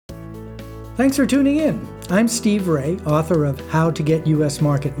Thanks for tuning in. I'm Steve Raye, author of How to Get U.S.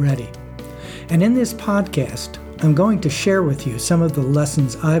 Market Ready. And in this podcast, I'm going to share with you some of the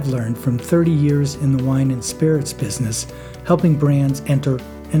lessons I've learned from 30 years in the wine and spirits business, helping brands enter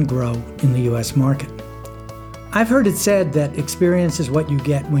and grow in the U.S. market. I've heard it said that experience is what you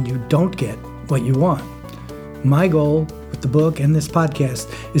get when you don't get what you want. My goal with the book and this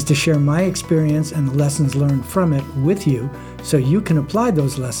podcast is to share my experience and the lessons learned from it with you so you can apply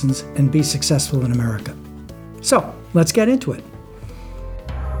those lessons and be successful in America. So, let's get into it.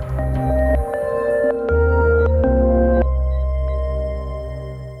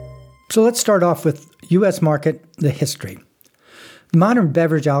 So let's start off with U.S. market, the history. The modern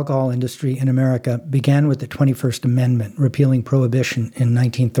beverage alcohol industry in America began with the 21st Amendment, repealing prohibition in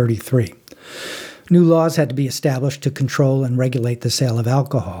 1933. New laws had to be established to control and regulate the sale of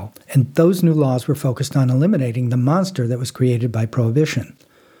alcohol, and those new laws were focused on eliminating the monster that was created by prohibition.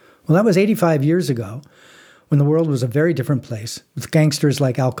 Well, that was 85 years ago, when the world was a very different place, with gangsters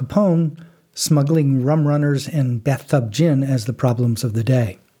like Al Capone smuggling rum runners and bathtub gin as the problems of the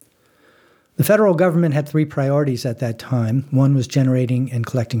day. The federal government had three priorities at that time. One was generating and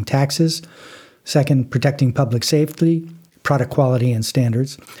collecting taxes. Second, protecting public safety, product quality and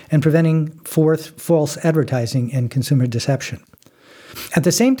standards. And preventing, fourth, false advertising and consumer deception. At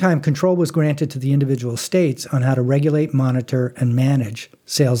the same time, control was granted to the individual states on how to regulate, monitor, and manage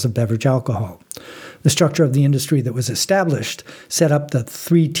sales of beverage alcohol. The structure of the industry that was established set up the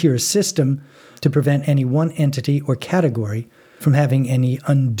three-tier system to prevent any one entity or category from having any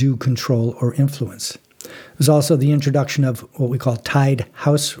undue control or influence. There was also the introduction of what we call tied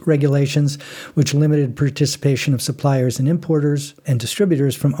house regulations, which limited participation of suppliers and importers and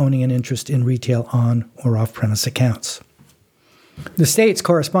distributors from owning an interest in retail on or off-premise accounts. The states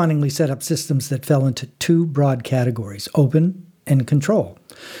correspondingly set up systems that fell into two broad categories, open and control.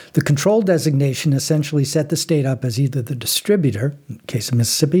 The control designation essentially set the state up as either the distributor, in the case of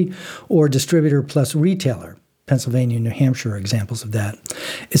Mississippi, or distributor plus retailer. Pennsylvania and New Hampshire are examples of that.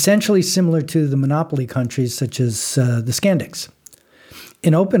 Essentially similar to the monopoly countries such as the Scandics.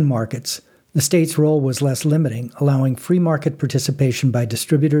 In open markets, the state's role was less limiting, allowing free market participation by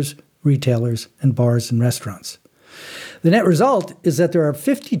distributors, retailers, and bars and restaurants. The net result is that there are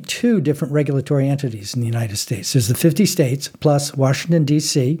 52 different regulatory entities in the United States. There's the 50 states, plus Washington,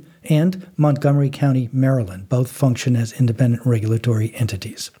 D.C., and Montgomery County, Maryland. Both function as independent regulatory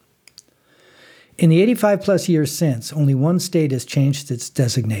entities. In the 85-plus years since, only one state has changed its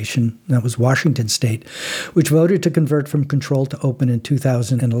designation, and that was Washington State, which voted to convert from control to open in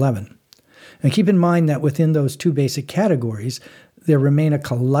 2011. And keep in mind that within those two basic categories, there remain a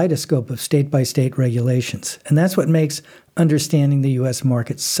kaleidoscope of state-by-state regulations, and that's what makes understanding the U.S.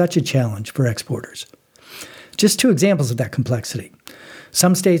 market such a challenge for exporters. Just two examples of that complexity.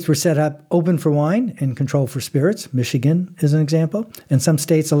 Some states were set up open for wine and control for spirits. Michigan is an example. And some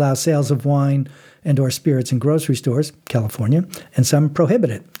states allow sales of wine and or spirits in grocery stores, California, and some prohibit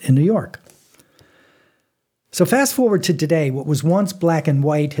it in New York. So fast forward to today, what was once black and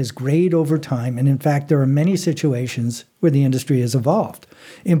white has grayed over time, and in fact, there are many situations where the industry has evolved.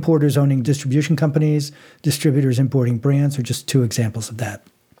 Importers owning distribution companies, distributors importing brands are just two examples of that.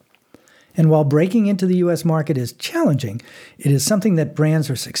 And while breaking into the U.S. market is challenging, it is something that brands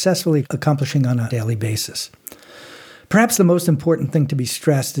are successfully accomplishing on a daily basis. Perhaps the most important thing to be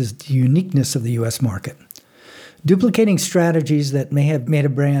stressed is the uniqueness of the U.S. market. Duplicating strategies that may have made a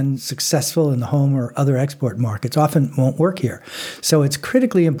brand successful in the home or other export markets often won't work here. So it's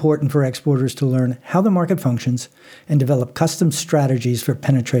critically important for exporters to learn how the market functions and develop custom strategies for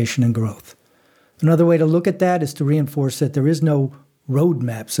penetration and growth. Another way to look at that is to reinforce that there is no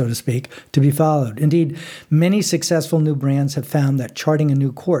roadmap, so to speak, to be followed. Indeed, many successful new brands have found that charting a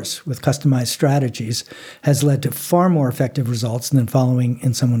new course with customized strategies has led to far more effective results than following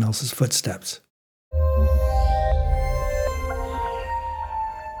in someone else's footsteps.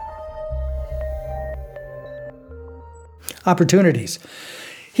 Opportunities.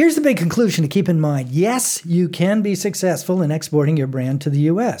 Here's the big conclusion to keep in mind. Yes, you can be successful in exporting your brand to the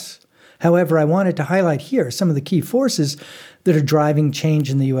U.S. However, I wanted to highlight here some of the key forces that are driving change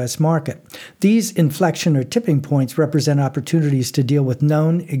in the U.S. market. These inflection or tipping points represent opportunities to deal with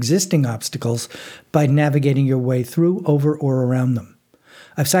known existing obstacles by navigating your way through, over, or around them.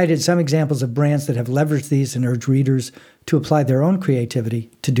 I've cited some examples of brands that have leveraged these and urge readers to apply their own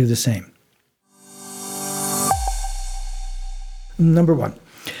creativity to do the same. Number one,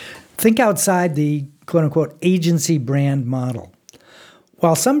 think outside the quote-unquote agency brand model.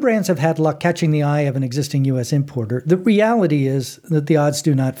 While some brands have had luck catching the eye of an existing U.S. importer, the reality is that the odds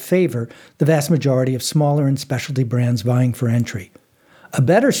do not favor the vast majority of smaller and specialty brands vying for entry. A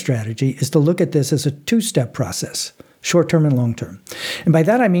better strategy is to look at this as a two-step process, short-term and long-term. And by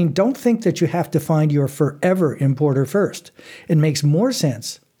that I mean, don't think that you have to find your forever importer first. It makes more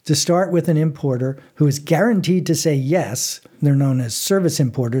sense to start with an importer who is guaranteed to say yes. They're known as service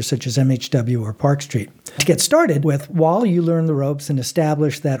importers, such as MHW or Park Street. To get started with, while you learn the ropes and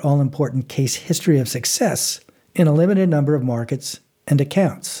establish that all-important case history of success in a limited number of markets and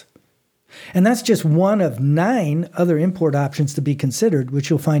accounts. And that's just one of 9 other import options to be considered, which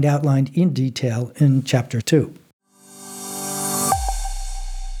you'll find outlined in detail in Chapter 2.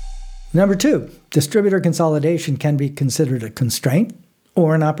 Number 2, distributor consolidation can be considered a constraint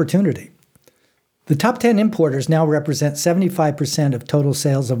or an opportunity. The top 10 importers now represent 75% of total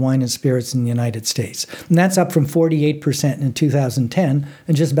sales of wine and spirits in the United States. And that's up from 48% in 2010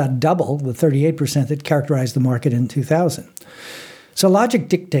 and just about double the 38% that characterized the market in 2000. So logic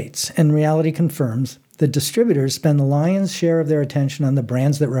dictates and reality confirms that distributors spend the lion's share of their attention on the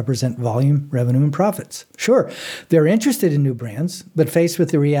brands that represent volume, revenue, and profits. Sure, they're interested in new brands, but faced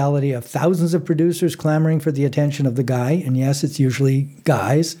with the reality of thousands of producers clamoring for the attention of the guy, and yes, it's usually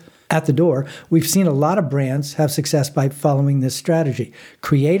guys, at the door, we've seen a lot of brands have success by following this strategy.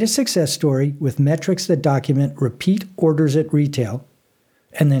 Create a success story with metrics that document repeat orders at retail,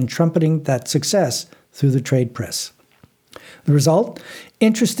 and then trumpeting that success through the trade press. The result?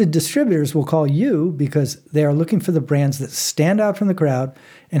 Interested distributors will call you because they are looking for the brands that stand out from the crowd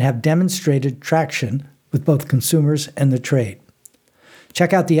and have demonstrated traction with both consumers and the trade.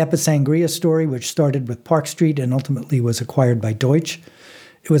 Check out the Epicangria story, which started with Park Street and ultimately was acquired by Deutsch.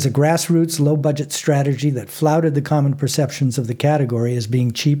 It was a grassroots, low-budget strategy that flouted the common perceptions of the category as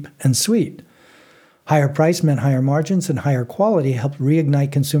being cheap and sweet. Higher price meant higher margins, and higher quality helped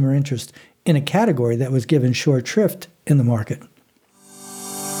reignite consumer interest in a category that was given short shrift in the market.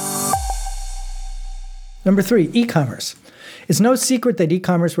 Number 3, e-commerce. It's no secret that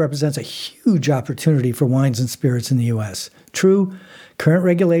e-commerce represents a huge opportunity for wines and spirits in the U.S. True, current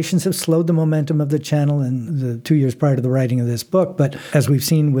regulations have slowed the momentum of the channel in the 2 years prior to the writing of this book, but as we've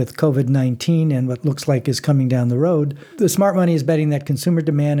seen with COVID-19 and what looks like is coming down the road, the smart money is betting that consumer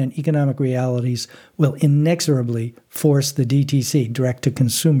demand and economic realities will inexorably force the DTC,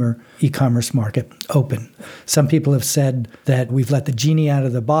 direct-to-consumer e-commerce market, open. Some people have said that we've let the genie out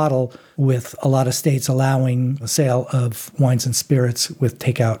of the bottle with a lot of states allowing the sale of wines and spirits with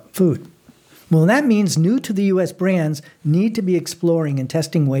takeout food. Well, that means new to the U.S. brands need to be exploring and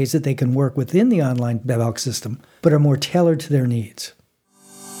testing ways that they can work within the online BevAlc system, but are more tailored to their needs.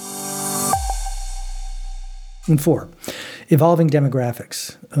 And 4, evolving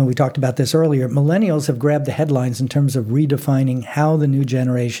demographics. We talked about this earlier. Millennials have grabbed the headlines in terms of redefining how the new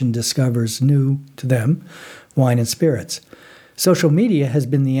generation discovers new, to them, wine and spirits. Social media has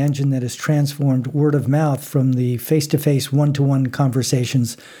been the engine that has transformed word of mouth from the face-to-face, one-to-one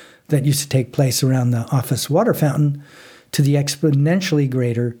conversations that used to take place around the office water fountain to the exponentially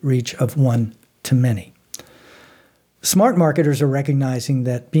greater reach of one-to-many. Smart marketers are recognizing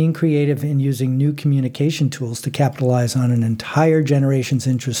that being creative in using new communication tools to capitalize on an entire generation's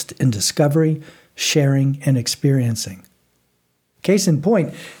interest in discovery, sharing, and experiencing. Case in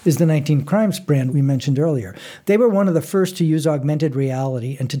point is the 19 Crimes brand we mentioned earlier. They were one of the first to use augmented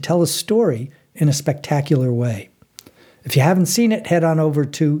reality and to tell a story in a spectacular way. If you haven't seen it, head on over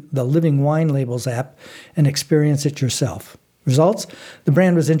to the Living Wine Labels app and experience it yourself. Results? The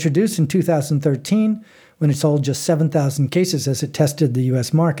brand was introduced in 2013 when it sold just 7,000 cases as it tested the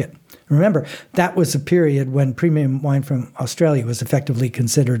U.S. market. Remember, that was a period when premium wine from Australia was effectively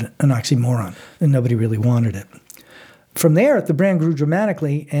considered an oxymoron, and nobody really wanted it. From there, the brand grew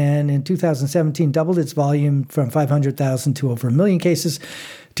dramatically, and in 2017 doubled its volume from 500,000 to over 1 million cases.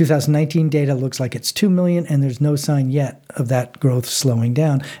 2019 data looks like it's 2 million, and there's no sign yet of that growth slowing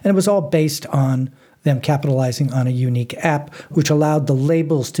down. And it was all based on them capitalizing on a unique app, which allowed the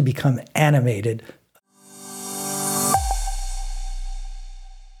labels to become animated.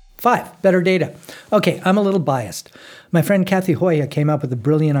 5, better data. Okay, I'm a little biased. My friend Kathy Hoya came up with a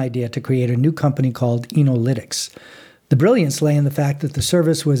brilliant idea to create a new company called Enolytics. The brilliance lay in the fact that the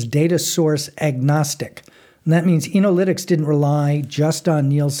service was data source agnostic. And that means Enolytics didn't rely just on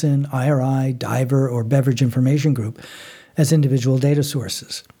Nielsen, IRI, Diver, or Beverage Information Group as individual data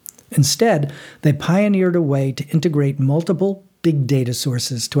sources. Instead, they pioneered a way to integrate multiple big data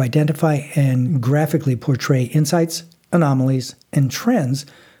sources to identify and graphically portray insights, anomalies, and trends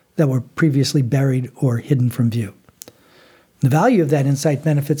that were previously buried or hidden from view. The value of that insight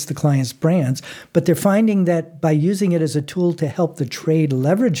benefits the client's brands, but they're finding that by using it as a tool to help the trade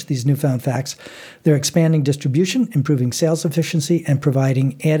leverage these newfound facts, they're expanding distribution, improving sales efficiency, and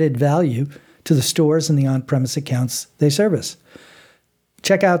providing added value to the stores and the on-premise accounts they service.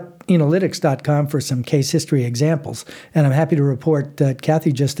 Check out Enolytics.com for some case history examples. And I'm happy to report that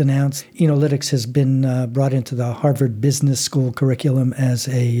Kathy just announced Enolytics has been brought into the Harvard Business School curriculum as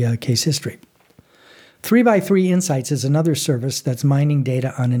a case history. 3x3 Insights is another service that's mining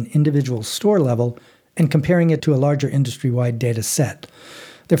data on an individual store level and comparing it to a larger industry-wide data set.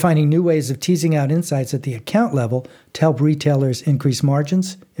 They're finding new ways of teasing out insights at the account level to help retailers increase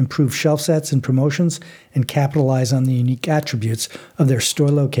margins, improve shelf sets and promotions, and capitalize on the unique attributes of their store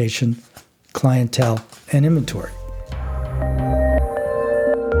location, clientele, and inventory.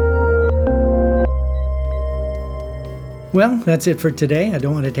 Well, that's it for today. I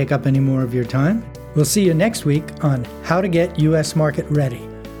don't want to take up any more of your time. We'll see you next week on How to Get U.S. Market Ready,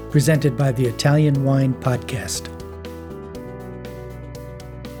 presented by the Italian Wine Podcast.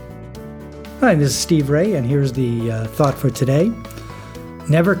 Hi, this is Steve Raye, and here's the thought for today.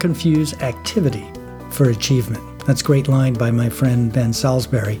 Never confuse activity for achievement. That's a great line by my friend Ben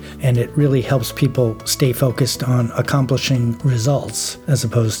Salisbury, and it really helps people stay focused on accomplishing results as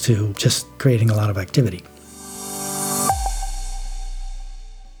opposed to just creating a lot of activity.